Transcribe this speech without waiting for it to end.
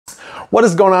What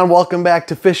is going on? Welcome back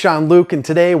to Fish on Luke, and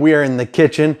today we are in the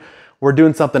kitchen. We're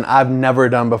doing something I've never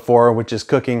done before, which is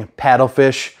cooking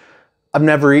paddlefish. I've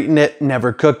never eaten it,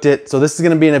 never cooked it, so this is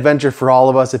gonna be an adventure for all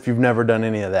of us if you've never done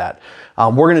any of that.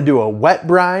 We're gonna do a wet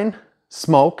brine,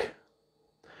 smoke.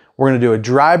 We're gonna do a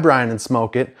dry brine and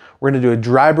smoke it. We're gonna do a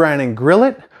dry brine and grill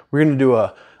it. We're gonna do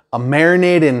a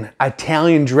marinade in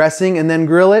Italian dressing and then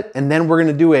grill it. And then we're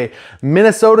gonna do a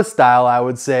Minnesota style, I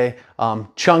would say,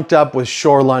 chunked up with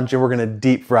shore lunch, and we're gonna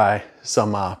deep fry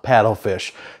some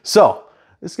paddlefish. So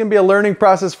this is gonna be a learning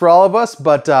process for all of us,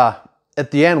 but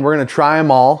at the end, we're gonna try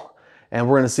them all and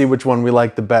we're gonna see which one we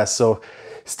like the best. So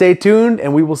stay tuned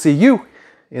and we will see you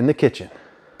in the kitchen.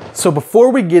 So before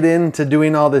we get into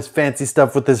doing all this fancy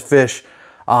stuff with this fish,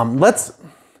 let's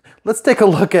take a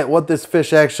look at what this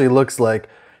fish actually looks like.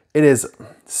 It is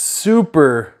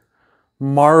super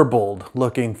marbled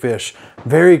looking fish,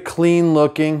 very clean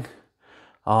looking.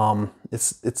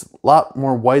 It's a lot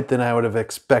more white than I would have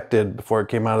expected before it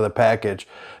came out of the package,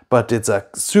 but it's a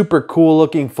super cool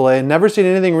looking fillet. Never seen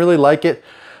anything really like it.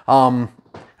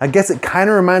 I guess it kind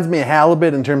of reminds me of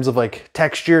halibut in terms of like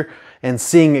texture, and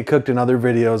seeing it cooked in other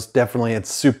videos, definitely it's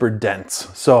super dense.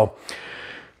 So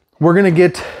we're gonna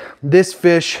get this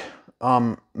fish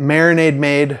marinade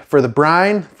made for the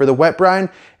brine, for the wet brine,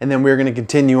 and then we're gonna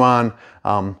continue on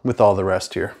with all the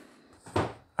rest here.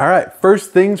 All right,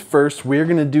 first things first, we're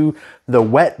gonna do the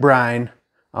wet brine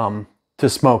to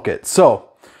smoke it. So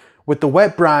with the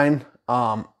wet brine,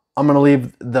 I'm gonna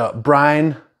leave the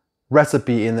brine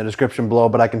recipe in the description below,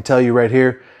 but I can tell you right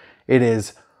here, it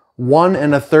is 1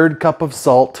 1/3 cup of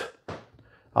salt,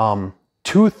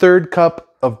 2/3 cup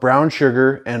of brown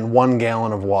sugar, and 1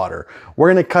 gallon of water. We're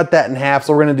gonna cut that in half,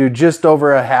 so we're gonna do just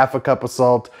over a 1/2 cup of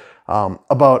salt,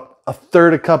 about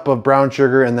 1/3 cup of brown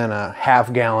sugar, and then a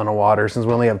 1/2 gallon of water. Since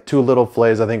we only have 2 little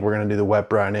fillets, I think we're gonna do the wet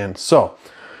brine in. So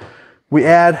we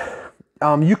add,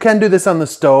 you can do this on the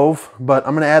stove, but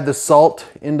I'm gonna add the salt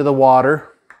into the water.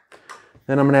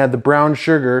 Then I'm gonna add the brown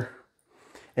sugar,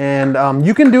 and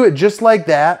you can do it just like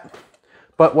that,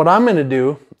 but what I'm gonna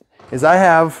do is I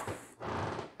have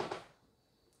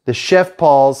the Chef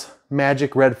Paul's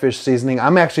Magic Redfish Seasoning.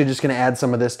 I'm actually just gonna add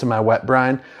some of this to my wet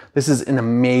brine. This is an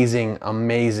amazing,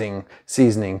 amazing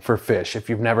seasoning for fish. If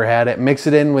you've never had it, mix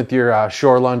it in with your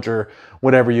shore lunch or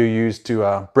whatever you use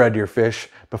to bread your fish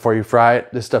before you fry it.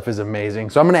 This stuff is amazing.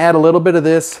 So I'm gonna add a little bit of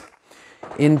this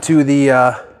into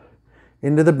the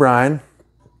brine.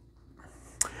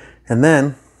 And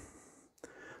then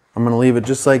I'm gonna leave it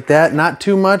just like that. Not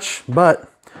too much, but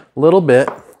a little bit.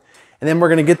 And then we're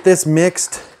gonna get this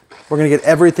mixed. We're gonna get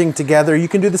everything together. You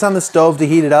can do this on the stove to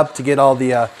heat it up to get all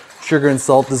the sugar and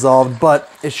salt dissolved, but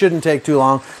it shouldn't take too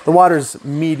long. The water's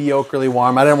mediocrely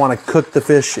warm. I didn't wanna cook the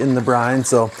fish in the brine.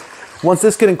 So once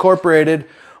this gets incorporated,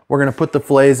 we're gonna put the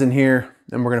fillets in here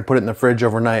and we're gonna put it in the fridge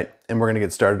overnight, and we're gonna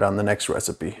get started on the next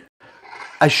recipe.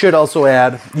 I should also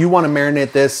add, you wanna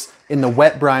marinate this in the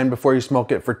wet brine before you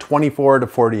smoke it for 24 to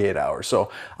 48 hours. So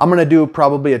I'm gonna do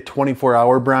probably a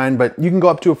 24-hour brine, but you can go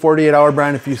up to a 48-hour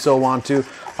brine if you so want to.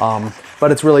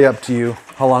 But it's really up to you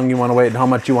how long you wanna wait and how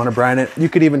much you wanna brine it. You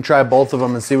could even try both of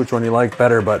them and see which one you like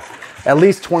better, but at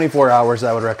least 24 hours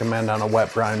I would recommend on a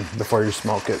wet brine before you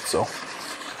smoke it. So,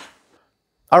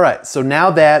 all right, so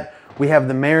now that we have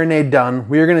the marinade done,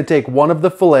 we are gonna take one of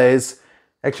the fillets.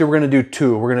 Actually, we're gonna do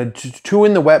 2. We're gonna do 2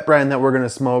 in the wet brine that we're gonna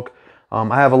smoke.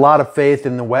 I have a lot of faith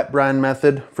in the wet brine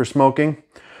method for smoking.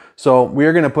 So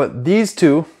we're gonna put these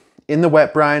 2 in the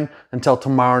wet brine until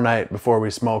tomorrow night before we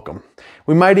smoke them.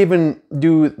 We might even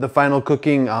do the final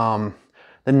cooking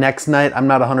the next night. I'm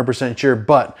not 100% sure,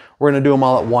 but we're gonna do them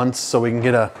all at once so we can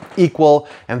get a equal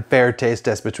and fair taste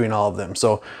test between all of them.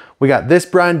 So we got this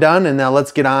brine done, and now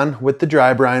let's get on with the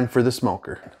dry brine for the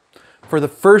smoker. For the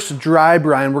first dry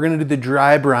brine, we're gonna do the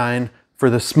dry brine for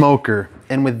the smoker.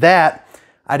 And with that,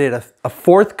 I did a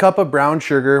 1/4 cup of brown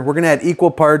sugar. We're gonna add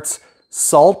equal parts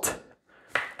salt.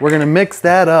 We're gonna mix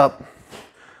that up.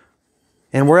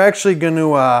 And we're actually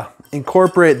gonna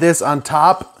incorporate this on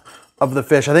top of the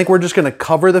fish. I think we're just gonna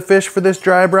cover the fish for this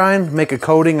dry brine, make a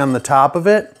coating on the top of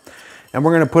it, and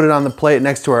we're gonna put it on the plate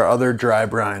next to our other dry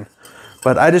brine.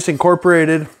 But I just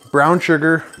incorporated brown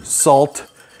sugar, salt,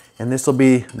 and this will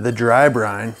be the dry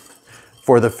brine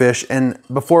for the fish. And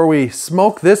before we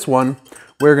smoke this one,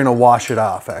 we're gonna wash it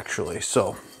off actually.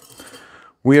 So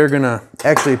we are gonna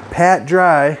actually pat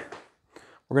dry.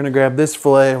 We're gonna grab this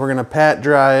fillet, we're gonna pat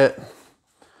dry it,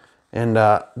 and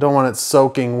don't want it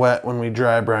soaking wet when we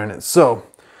dry brine it. So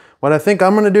what I think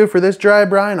I'm gonna do for this dry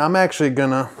brine, I'm actually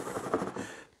gonna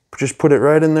just put it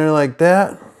right in there like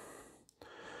that.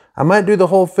 I might do the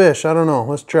whole fish, I don't know,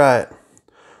 let's try it.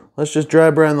 Let's just dry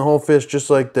brine the whole fish just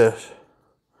like this.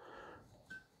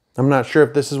 I'm not sure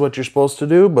if this is what you're supposed to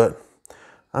do, but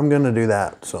I'm gonna do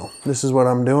that. So this is what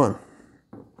I'm doing.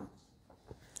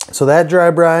 So that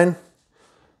dry brine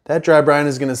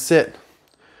is gonna sit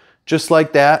just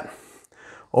like that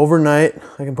overnight.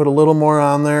 I can put a little more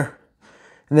on there.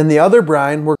 And then the other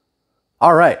brine,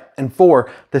 all right, and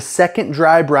for the second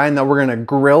dry brine that we're gonna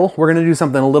grill, we're gonna do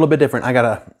something a little bit different. I got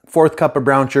a 1/4 cup of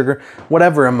brown sugar,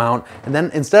 whatever amount. And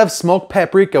then instead of smoked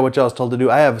paprika, which I was told to do,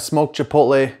 I have smoked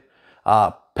chipotle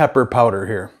pepper powder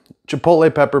here.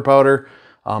 Chipotle pepper powder,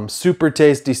 super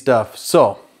tasty stuff.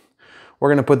 So we're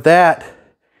gonna put that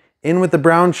in with the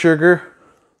brown sugar.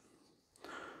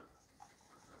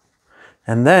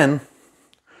 And then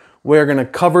we're gonna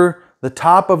cover the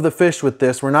top of the fish with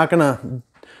this. We're not gonna,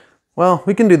 well,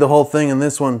 we can do the whole thing in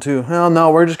this one too. Well, no,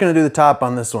 we're just gonna do the top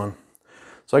on this one.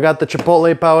 So I got the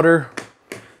chipotle powder,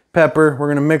 pepper. We're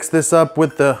gonna mix this up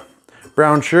with the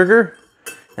brown sugar.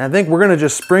 And I think we're gonna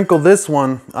just sprinkle this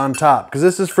one on top because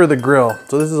this is for the grill.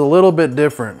 So this is a little bit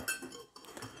different.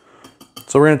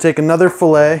 So we're gonna take another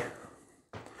fillet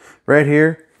right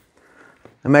here.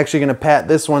 I'm actually gonna pat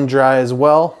this one dry as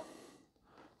well.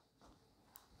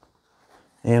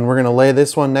 And we're gonna lay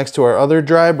this one next to our other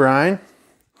dry brine.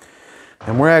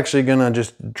 And we're actually gonna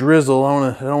just drizzle.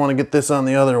 I don't wanna get this on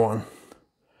the other one.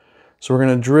 So we're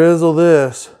gonna drizzle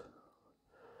this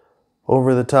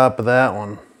over the top of that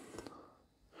one.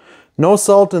 No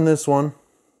salt in this one.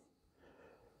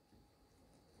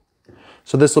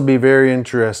 So this will be very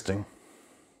interesting.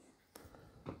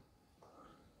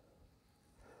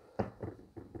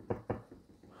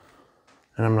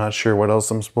 And I'm not sure what else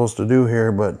I'm supposed to do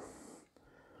here, but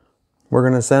we're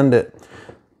gonna send it.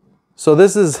 So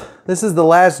this is the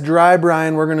last dry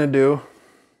brine we're gonna do.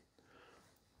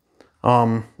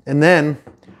 And then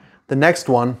the next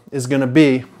one is gonna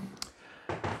be,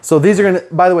 so these are gonna,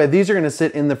 by the way, these are gonna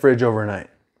sit in the fridge overnight.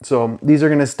 So these are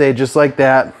gonna stay just like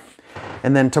that.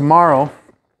 And then tomorrow,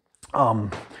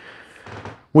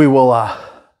 we will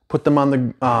put them on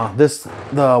the,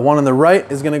 the one on the right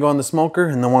is gonna go on the smoker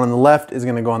and the one on the left is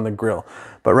gonna go on the grill.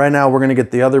 But right now we're gonna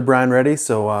get the other brine ready,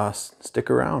 so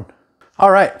stick around. All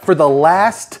right, for the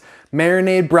last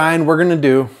marinade brine, we're gonna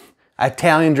do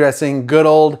Italian dressing, good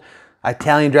old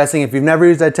Italian dressing. If you've never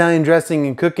used Italian dressing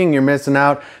in cooking, you're missing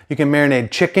out. You can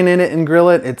marinate chicken in it and grill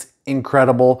it. It's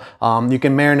incredible. You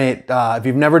can marinate, if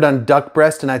you've never done duck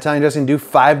breast and Italian dressing, do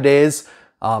 5 days.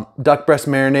 Duck breast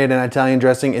marinade and Italian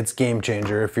dressing, it's game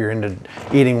changer if you're into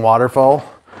eating waterfowl.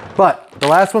 But the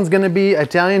last one's gonna be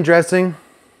Italian dressing.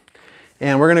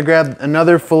 And we're gonna grab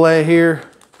another fillet here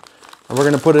and we're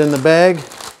gonna put it in the bag.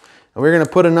 And we're gonna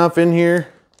put enough in here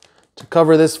to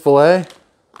cover this fillet.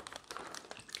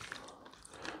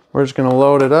 We're just gonna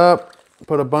load it up,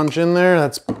 put a bunch in there.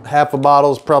 That's half a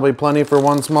bottle is probably plenty for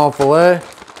one small fillet.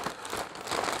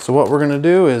 So what we're gonna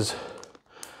do is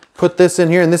put this in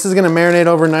here, and this is gonna marinate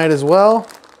overnight as well.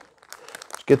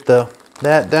 Get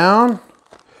that down.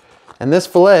 And this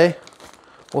fillet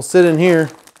will sit in here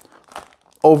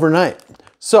overnight.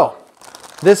 So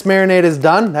this marinade is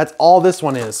done. That's all this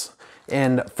one is.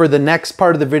 And for the next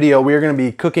part of the video, we are gonna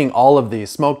be cooking all of these,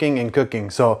 smoking and cooking.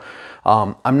 So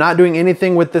I'm not doing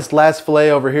anything with this last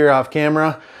fillet over here off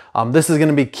camera. This is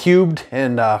gonna be cubed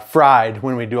and fried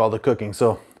when we do all the cooking.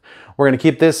 So we're gonna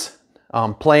keep this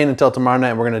playing until tomorrow night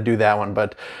and we're gonna do that one.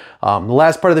 But the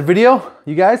last part of the video,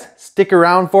 you guys stick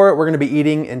around for it. We're gonna be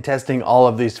eating and testing all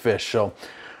of these fish. So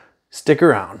stick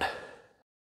around.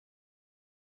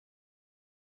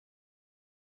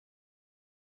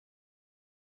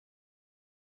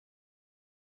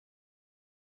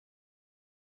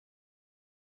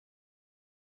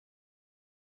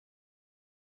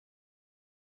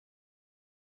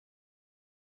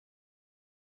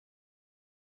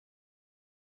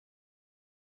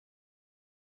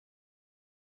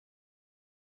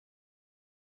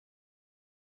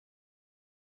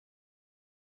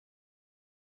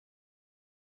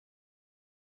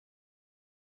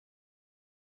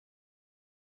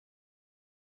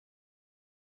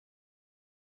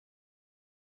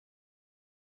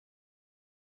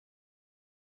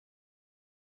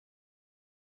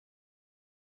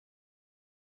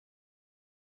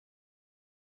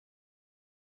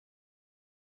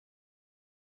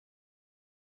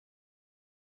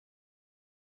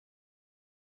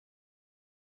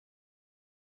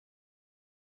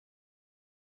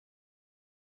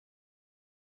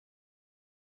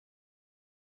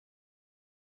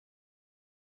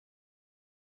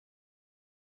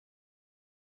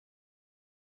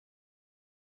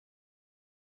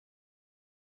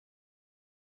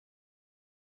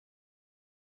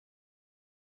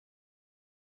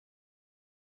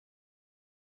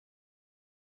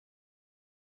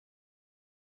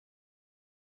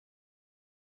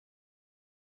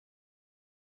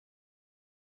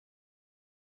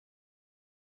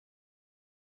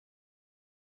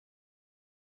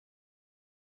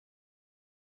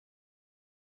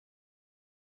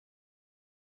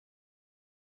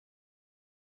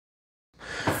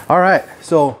 All right,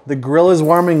 so the grill is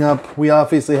warming up. We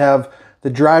obviously have the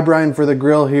dry brine for the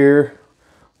grill here.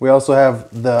 We also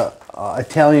have the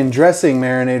Italian dressing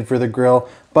marinade for the grill.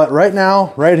 But right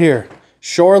now, right here,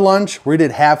 shore lunch. We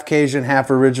did half Cajun,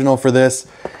 half original for this,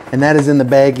 and that is in the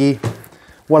baggie.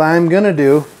 What I'm gonna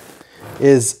do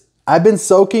is I've been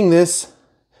soaking this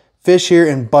fish here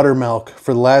in buttermilk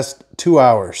for the last 2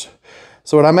 hours.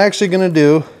 So what I'm actually gonna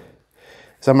do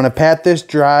is I'm gonna pat this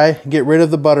dry, get rid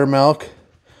of the buttermilk.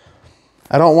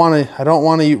 I don't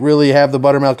want to really have the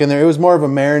buttermilk in there. It was more of a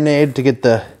marinade to get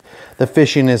the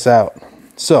fishiness out.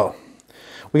 So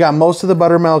we got most of the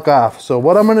buttermilk off. So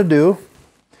what I'm gonna do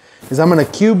is I'm gonna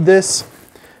cube this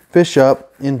fish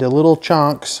up into little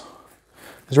chunks.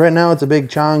 Because right now it's a big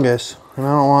chongus, and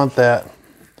I don't want that.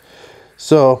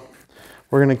 So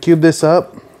we're gonna cube this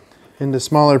up into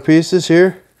smaller pieces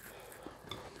here.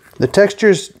 The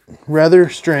texture's rather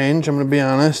strange, I'm gonna be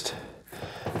honest.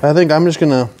 I think I'm just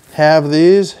gonna have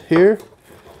these here,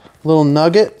 little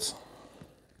nuggets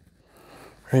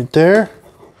right there.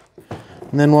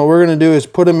 And then what we're gonna do is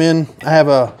put them in. I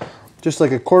have just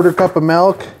like a 1/4 cup of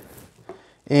milk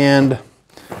and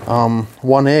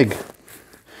 1 egg.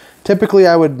 Typically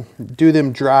I would do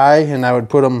them dry and I would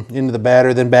put them into the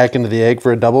batter, then back into the egg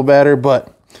for a double batter,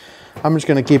 but I'm just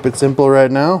gonna keep it simple right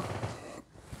now.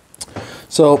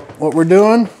 So what we're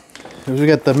doing is we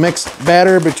got the mixed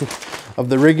batter of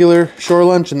the regular shore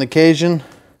lunch and the Cajun,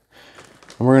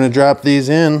 and we're gonna drop these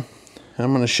in.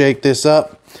 I'm gonna shake this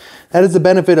up. That is the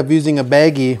benefit of using a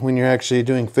baggie when you're actually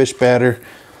doing fish batter.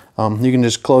 You can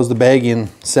just close the baggie and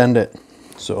send it.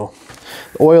 So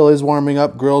the oil is warming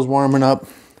up, grill's warming up.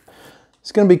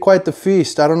 It's gonna be quite the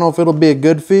feast. I don't know if it'll be a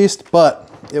good feast, but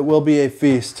it will be a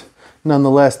feast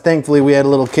nonetheless. Thankfully we had a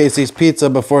little Casey's pizza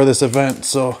before this event,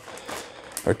 so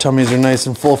our tummies are nice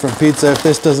and full from pizza if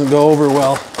this doesn't go over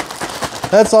well.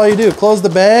 That's all you do, close the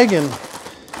bag and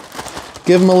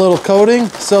give them a little coating.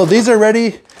 So these are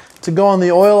ready to go on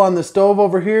the oil on the stove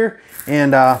over here,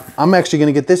 and I'm actually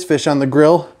gonna get this fish on the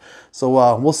grill. So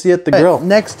we'll see at the grill.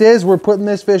 Next is we're putting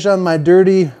this fish on my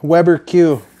dirty Weber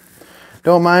Q.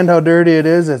 Don't mind how dirty it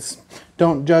is,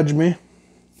 don't judge me.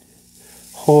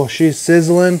 Oh, she's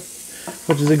sizzling,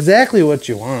 which is exactly what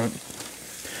you want.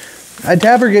 I'd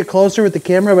have her get closer with the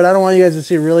camera, but I don't want you guys to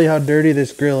see really how dirty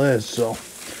this grill is, so.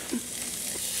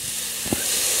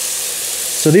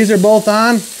 So these are both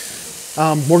on.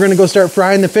 We're gonna go start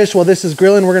frying the fish while this is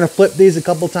grilling. We're gonna flip these a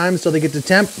couple times so they get to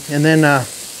temp, and then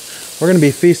we're gonna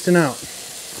be feasting out.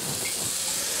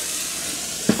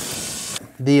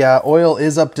 The oil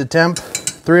is up to temp,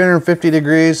 350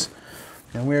 degrees,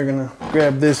 and we're gonna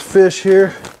grab this fish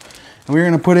here, and we're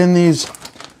gonna put in these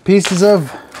pieces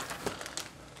of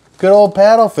good old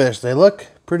paddlefish. They look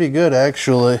pretty good,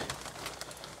 actually.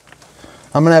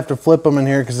 I'm gonna have to flip them in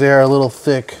here because they are a little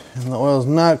thick, and the oil's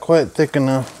not quite thick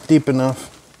enough, deep enough.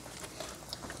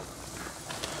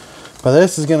 But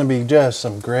this is gonna be just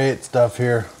some great stuff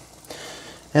here.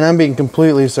 And I'm being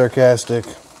completely sarcastic.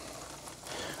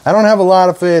 I don't have a lot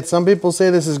of faith. Some people say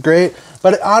this is great,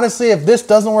 but honestly, if this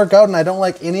doesn't work out and I don't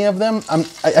like any of them,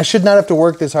 I should not have to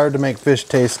work this hard to make fish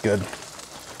taste good.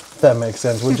 If that makes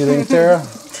sense. What'd you think, Sarah?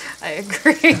 I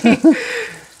agree.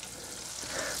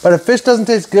 But if fish doesn't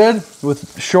taste good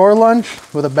with shore lunch,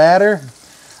 with a batter,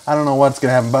 I don't know what's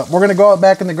gonna happen. But we're gonna go out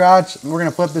back in the garage, we're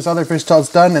gonna flip this other fish till it's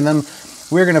done, and then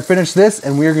we're gonna finish this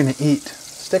and we're gonna eat.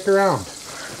 Stick around.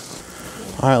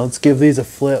 All right, let's give these a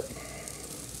flip.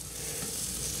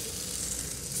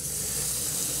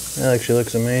 That actually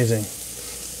looks amazing.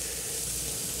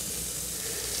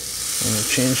 I'm gonna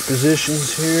change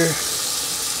positions here.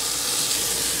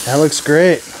 That looks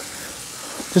great.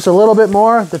 Just a little bit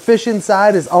more. The fish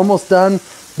inside is almost done.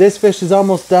 This fish is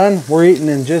almost done. We're eating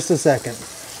in just a second.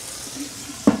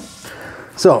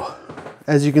 So,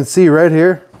 as you can see right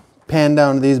here, pan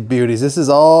down to these beauties. This is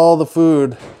all the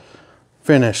food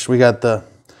finished. We got the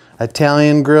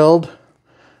Italian grilled,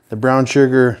 the brown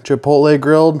sugar chipotle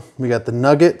grilled. We got the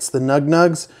nuggets, the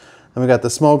nugs, and we got the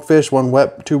smoked fish,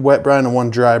 two wet brine and 1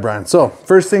 dry brine. So,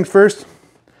 first things first,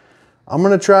 I'm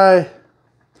gonna try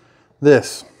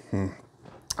this.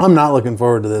 I'm not looking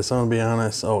forward to this, I'm gonna be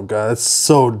honest. Oh God,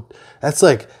 that's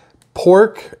like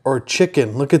pork or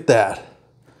chicken. Look at that.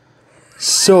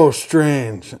 So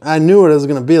strange. I knew what it was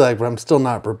gonna be like, but I'm still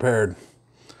not prepared.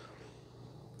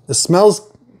 It smells,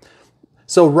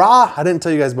 so raw, I didn't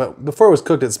tell you guys, but before it was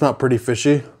cooked, it smelled pretty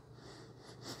fishy.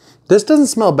 This doesn't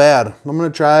smell bad. I'm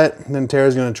gonna try it, and then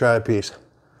Tara's gonna try a piece.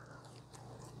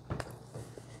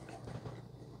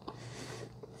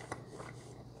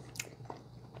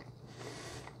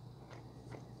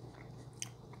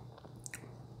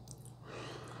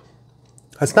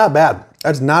 It's not bad.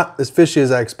 That's not as fishy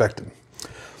as I expected.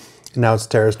 Now it's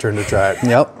Tara's turn to try it.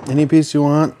 Yep, any piece you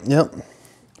want, yep.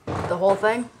 The whole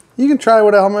thing? You can try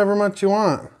however much you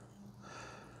want.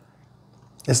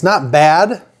 It's not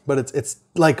bad, but it's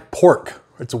like pork.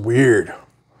 It's weird.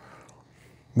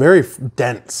 Very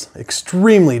dense,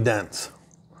 extremely dense.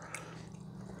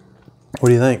 What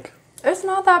do you think? It's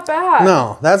not that bad.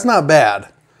 No, that's not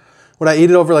bad. Would I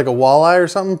eat it over like a walleye or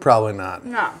something? Probably not.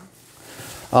 No.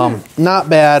 Not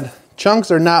bad. Chunks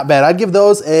are not bad. I'd give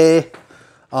those a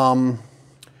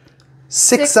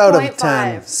 6 out of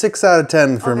 10. 6 out of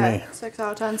 10 for me. 6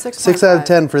 out of 10. 6 out of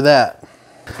 10 for that.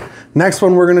 Next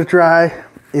one we're gonna try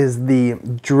is the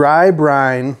dry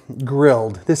brine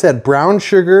grilled. This had brown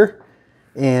sugar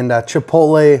and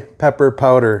chipotle pepper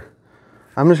powder.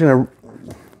 I'm just gonna,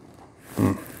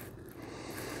 I'm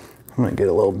gonna get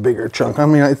a little bigger chunk. I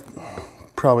mean,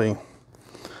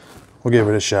 we'll give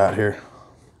it a shot here.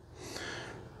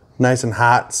 Nice and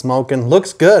hot, smoking.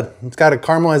 Looks good. It's got a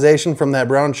caramelization from that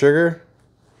brown sugar.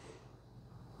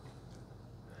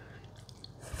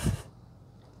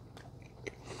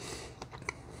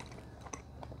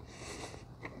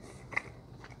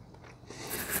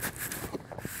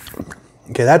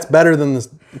 Okay, that's better than this.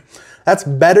 That's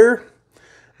better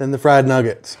than the fried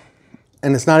nuggets.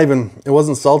 And it's not even, it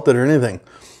wasn't salted or anything.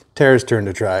 Tara's turn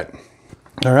to try it.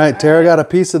 All right, Tara got a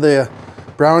piece of the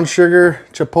brown sugar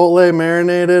chipotle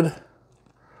marinated.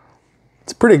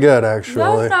 It's pretty good,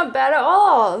 actually. That's not bad at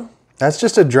all. That's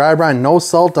just a dry brine, no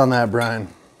salt on that brine.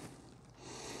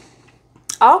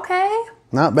 Okay.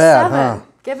 Not bad, 7. huh?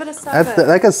 Give it a 7. That's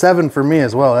like a 7 for me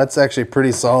as well. That's actually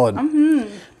pretty solid.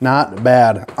 Not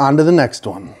bad. On to the next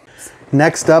one.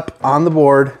 Next up on the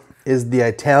board is the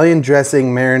Italian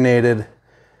dressing marinated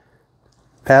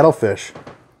paddlefish.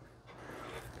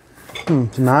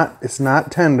 It's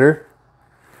not tender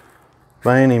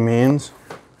by any means.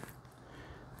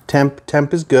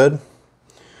 Temp is good.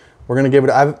 We're gonna give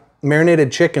it, I've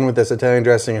marinated chicken with this Italian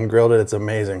dressing and grilled it. It's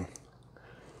amazing.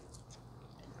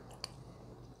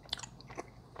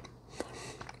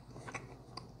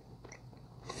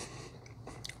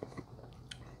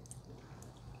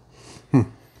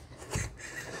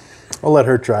 I'll let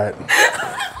her try it.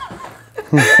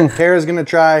 Tara's gonna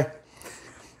try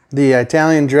the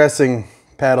Italian dressing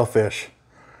paddlefish.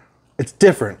 It's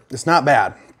different. It's not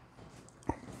bad.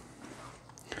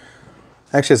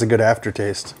 Actually, it's a good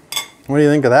aftertaste. What do you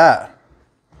think of that?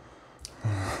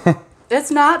 It's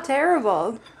not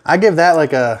terrible. I give that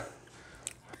like a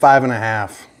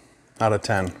 5.5 out of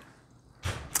 10.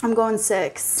 I'm going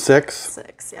 6. 6?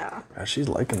 6, yeah. Gosh, she's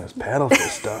liking this paddlefish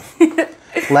stuff.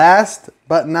 Last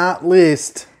but not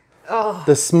least,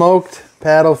 the smoked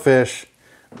paddlefish.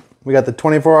 We got the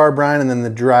 24-hour brine and then the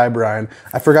dry brine.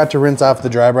 I forgot to rinse off the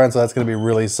dry brine, so that's gonna be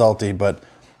really salty, but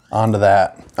on to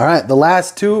that. All right, the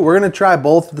last two, we're gonna try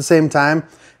both at the same time,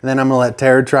 and then I'm gonna let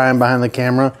Tara try them behind the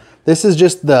camera. This is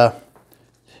just the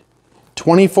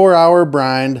 24-hour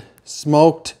brined,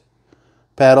 smoked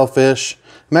paddlefish.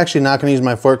 I'm actually not gonna use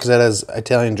my fork because that has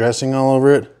Italian dressing all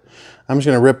over it. I'm just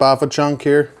gonna rip off a chunk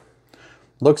here.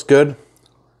 Looks good.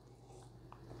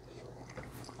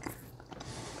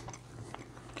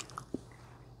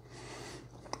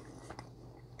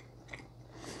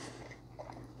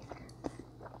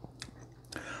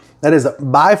 That is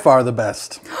by far the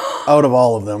best out of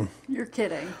all of them. You're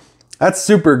kidding. That's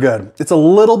super good. It's a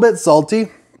little bit salty.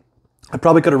 I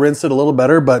probably could have rinsed it a little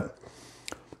better, but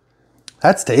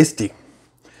that's tasty.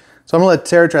 So I'm gonna let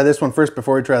Tara try this one first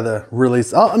before we try the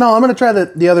release. Oh no, I'm gonna try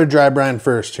the other dry brine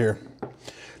first here.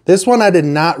 This one I did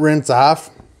not rinse off.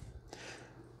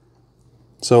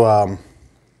 So,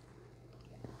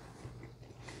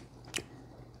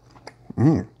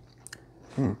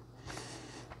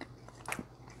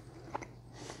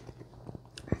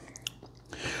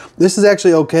 This is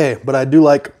actually okay, but I do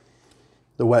like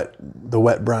the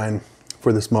wet brine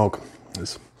for the smoke.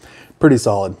 It's pretty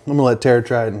solid. I'm gonna let Tara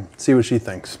try it and see what she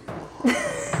thinks.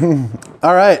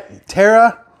 All right,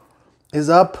 Tara is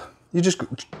up. You just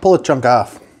pull a chunk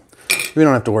off. We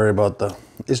don't have to worry about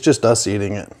it's just us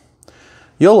eating it.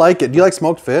 You'll like it. Do you like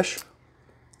smoked fish?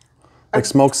 Like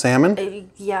smoked salmon?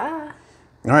 Yeah.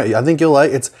 All right, I think you'll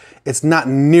like it. It's not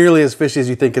nearly as fishy as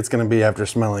you think it's gonna be after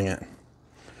smelling it.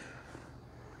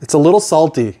 It's a little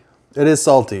salty. It is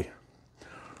salty,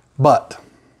 but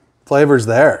flavor's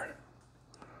there.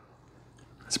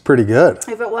 It's pretty good.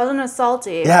 If it wasn't as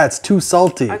salty. Yeah, it's too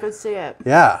salty. I could see it.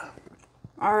 Yeah.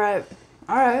 All right.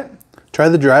 All right. Try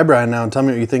the dry brine now and tell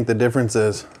me what you think the difference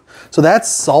is. So that's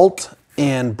salt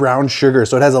and brown sugar.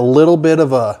 So it has a little bit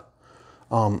of a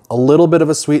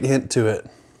sweet hint to it.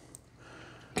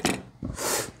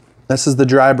 This is the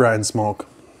dry brine smoke.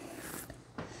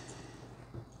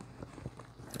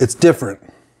 It's different.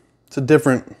 It's a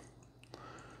different,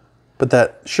 but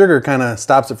that sugar kind of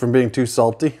stops it from being too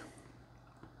salty.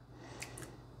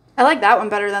 I like that one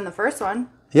better than the first one.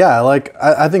 Yeah,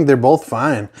 I think they're both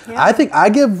fine. Yeah. I think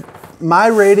my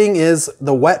rating is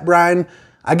the wet brine.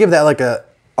 I give that like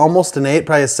almost an 8,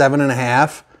 probably a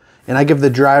 7.5. And I give the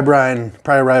dry brine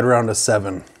probably right around a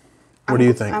 7. What do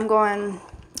you think? I'm going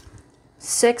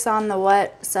 6 on the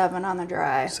wet, 7 on the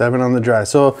dry. 7 on the dry.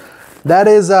 So that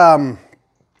is the,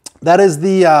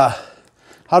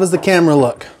 how does the camera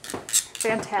look?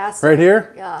 Fantastic. Right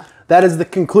here? Yeah. That is the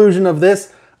conclusion of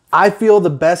this. I feel the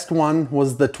best one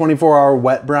was the 24-hour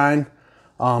wet brine.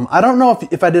 I don't know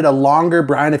if I did a longer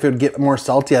brine, if it would get more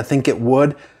salty. I think it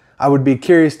would. I would be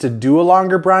curious to do a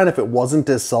longer brine if it wasn't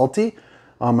as salty.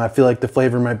 I feel like the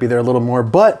flavor might be there a little more,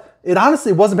 but it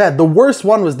honestly wasn't bad. The worst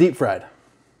one was deep fried.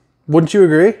 Wouldn't you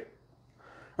agree?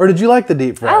 Or did you like the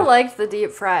deep fried? I liked the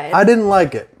deep fried. I didn't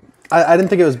like it. I didn't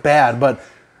think it was bad, but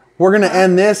we're going to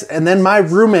end this. And then my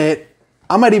roommate,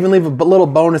 I might even leave a little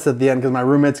bonus at the end because my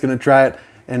roommate's going to try it.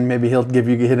 And maybe he'll give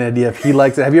you an idea if he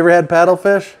likes it. Have you ever had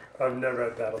paddlefish? I've never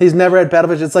had paddlefish. He's never had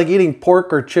paddlefish. It's like eating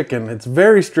pork or chicken. It's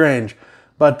very strange.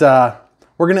 But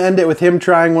we're going to end it with him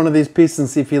trying one of these pieces and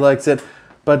see if he likes it.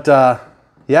 But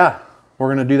yeah, we're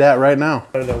going to do that right now.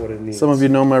 I don't know what it means. Some of you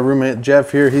know my roommate,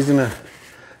 Jeff, here. He's going to...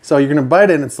 So you're going to bite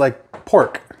it and it's like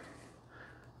pork.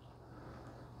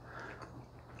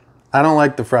 I don't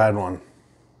like the fried one.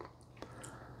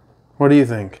 What do you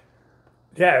think?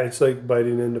 Yeah, it's like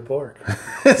biting into pork.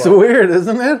 It's weird,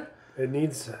 isn't it? It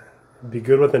needs to be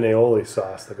good with an aioli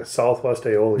sauce, like a Southwest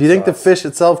aioli sauce. Do you think the fish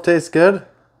itself tastes good?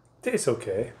 Tastes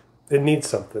okay. It needs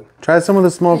something. Try some of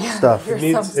the smoked stuff. It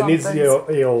needs the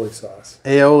aioli sauce.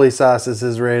 Aioli sauce is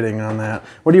his rating on that.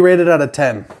 What do you rate it out of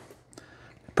 10?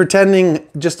 Pretending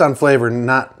just on flavor,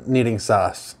 not needing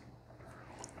sauce.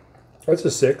 That's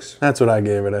a 6. That's what I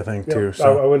gave it, I think, Yeah, too.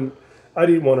 So. I wouldn't. I'd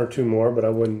eat 1 or 2 more, but I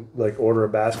wouldn't like order a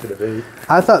basket of 8.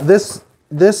 I thought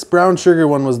this brown sugar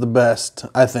one was the best,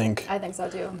 I think. I think so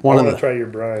too. I want to try your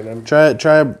brine. Try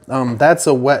that's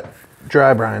a wet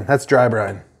dry brine. That's dry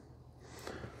brine.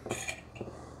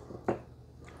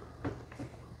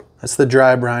 That's the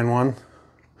dry brine one.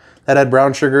 That had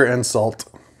brown sugar and salt.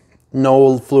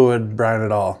 No fluid brine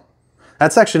at all.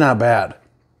 That's actually not bad.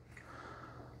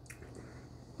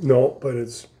 No, but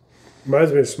it's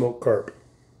reminds me of smoked carp.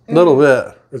 A little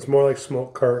bit. It's more like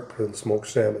smoked carp than smoked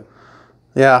salmon.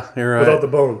 Yeah, you're right. Without the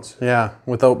bones. Yeah,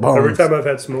 without bones. Every time I've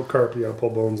had smoked carp, you gotta pull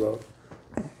bones out.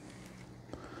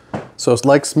 So it's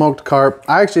like smoked carp.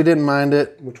 I actually didn't mind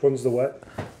it. Which one's the wet?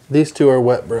 These two are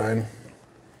wet brine.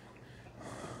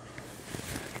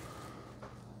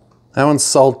 That one's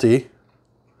salty.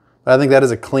 But I think that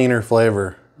is a cleaner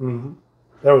flavor. Mm-hmm.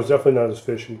 That was definitely not as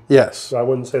fishy. Yes. So I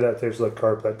wouldn't say that tastes like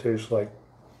carp. That tastes like...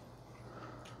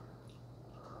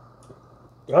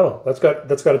 I don't know. That's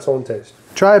got its own taste.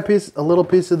 Try a little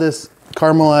piece of this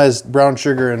caramelized brown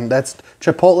sugar, and that's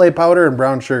chipotle powder and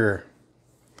brown sugar.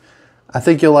 I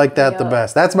think you'll like that the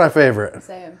best. That's my favorite.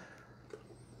 Same.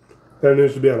 That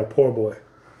needs to be on a poor boy.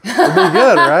 It'd be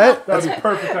good, right? That'd be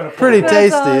perfect on a poor Pretty boy.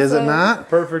 tasty, That's is it awesome. not?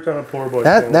 Perfect on a poor boy.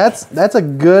 That's a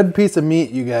good piece of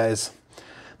meat, you guys.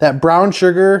 That brown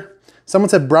sugar. Someone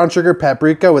said brown sugar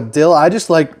paprika with dill. I just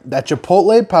like that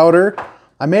chipotle powder.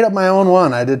 I made up my own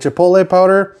one. I did chipotle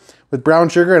powder with brown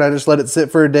sugar, and I just let it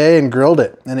sit for a day and grilled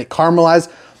it. And it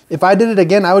caramelized. If I did it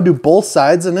again, I would do both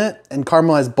sides in it and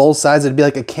caramelize both sides. It'd be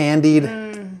like a candied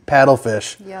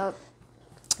paddlefish. Yep.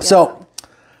 So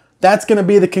that's going to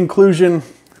be the conclusion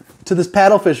to this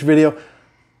paddlefish video.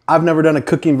 I've never done a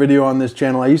cooking video on this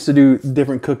channel. I used to do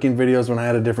different cooking videos when I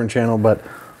had a different channel, but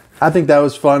I think that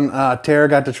was fun. Tara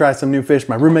got to try some new fish.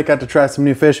 My roommate got to try some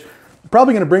new fish.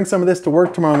 Probably going to bring some of this to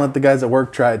work tomorrow and let the guys at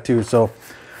work try it too. So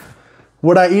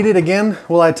would I eat it again?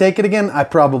 Will I take it again? I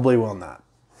probably will not.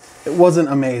 It wasn't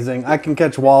amazing. I can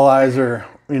catch walleyes or,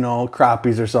 you know,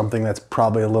 crappies or something that's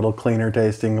probably a little cleaner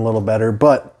tasting, a little better.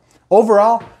 But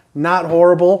overall, not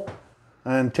horrible.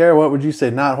 And Tara, what would you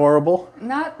say? Not horrible?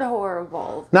 Not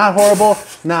horrible. Not horrible,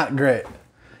 not great.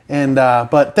 And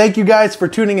but thank you guys for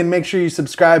tuning in. Make sure you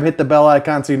subscribe, hit the bell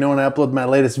icon so you know when I upload my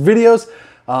latest videos.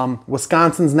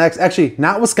 Wisconsin's next. Actually,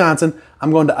 not Wisconsin.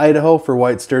 I'm going to Idaho for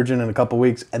white sturgeon in a couple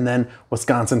weeks, and then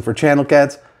Wisconsin for channel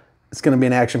cats. It's going to be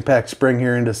an action-packed spring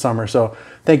here into summer. So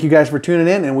thank you guys for tuning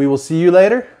in, and we will see you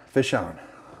later. Fish on.